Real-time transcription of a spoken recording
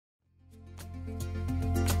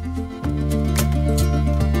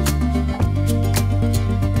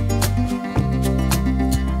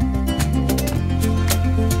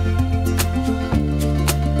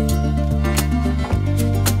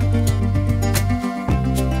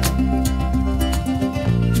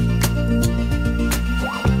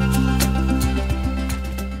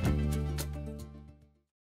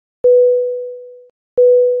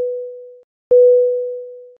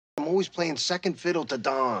always playing second fiddle to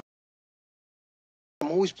Don. I'm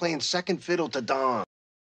always playing second fiddle to Don.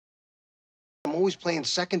 I'm always playing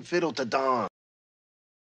second fiddle to Don.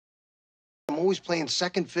 I'm always playing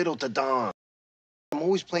second fiddle to Don. I'm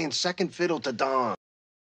always playing second fiddle to Don.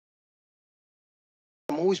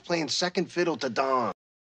 I'm always playing second fiddle to Don.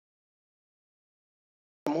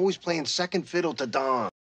 I'm always playing second fiddle to Don.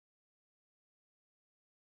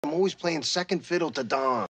 I'm always playing second fiddle to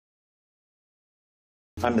Don.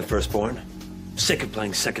 I'm the firstborn, sick of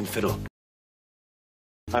playing second fiddle.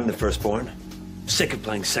 I'm the firstborn, sick of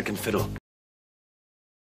playing second fiddle.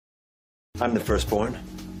 I'm the firstborn,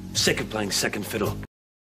 sick of playing second fiddle.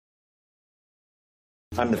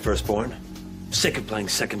 I'm the firstborn, sick of playing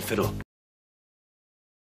second fiddle.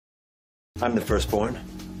 I'm the firstborn,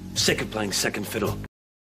 sick of playing second fiddle.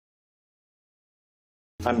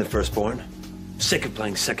 I'm the firstborn, sick of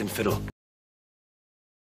playing second fiddle.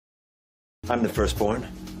 I'm the firstborn,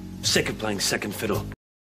 sick of playing second fiddle.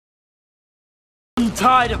 I'm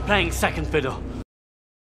tired of playing second fiddle.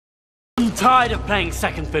 I'm tired of playing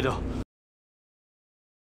second fiddle.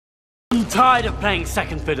 I'm tired of playing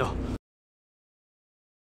second fiddle.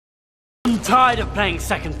 I'm tired of playing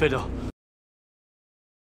second fiddle.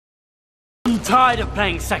 I'm tired of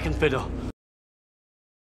playing second fiddle.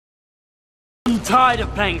 I'm tired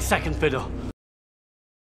of playing second fiddle.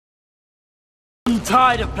 I'm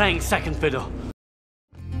tired of playing second fiddle.